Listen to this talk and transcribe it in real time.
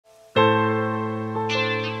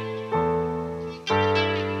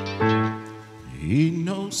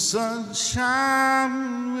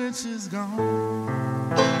sunshine which is gone.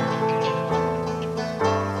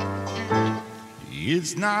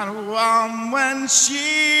 It's not warm when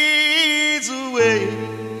she's away.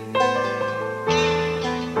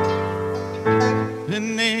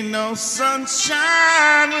 There ain't no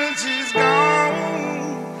sunshine when she's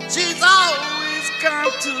gone. She's always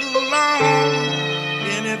come too long.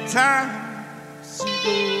 Anytime she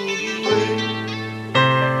goes away,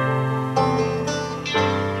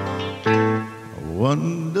 I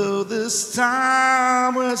wonder this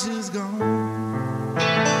time where she's gone.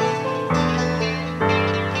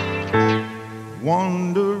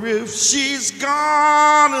 Wonder if she's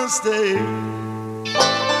gonna stay.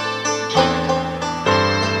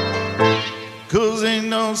 'Cause ain't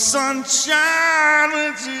no sunshine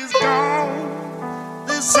when she's gone.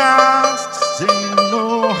 This house ain't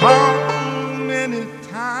no home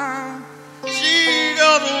anytime she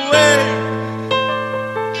goes away.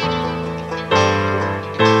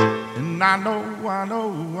 And I know, I know,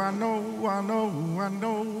 I know, I know, I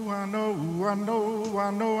know, I know, I know, I know, I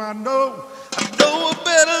know, I know I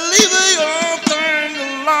better leave the old thing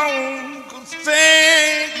alone. 'Cause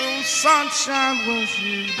there ain't no sunshine when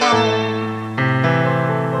she's gone.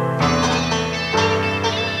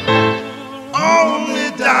 Only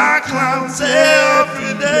dark clouds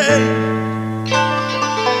every day,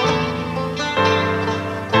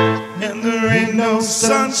 and there ain't no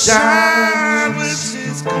sunshine when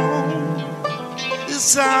she's gone.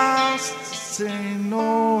 This house ain't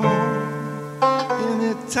no home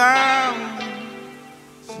anytime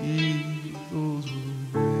she's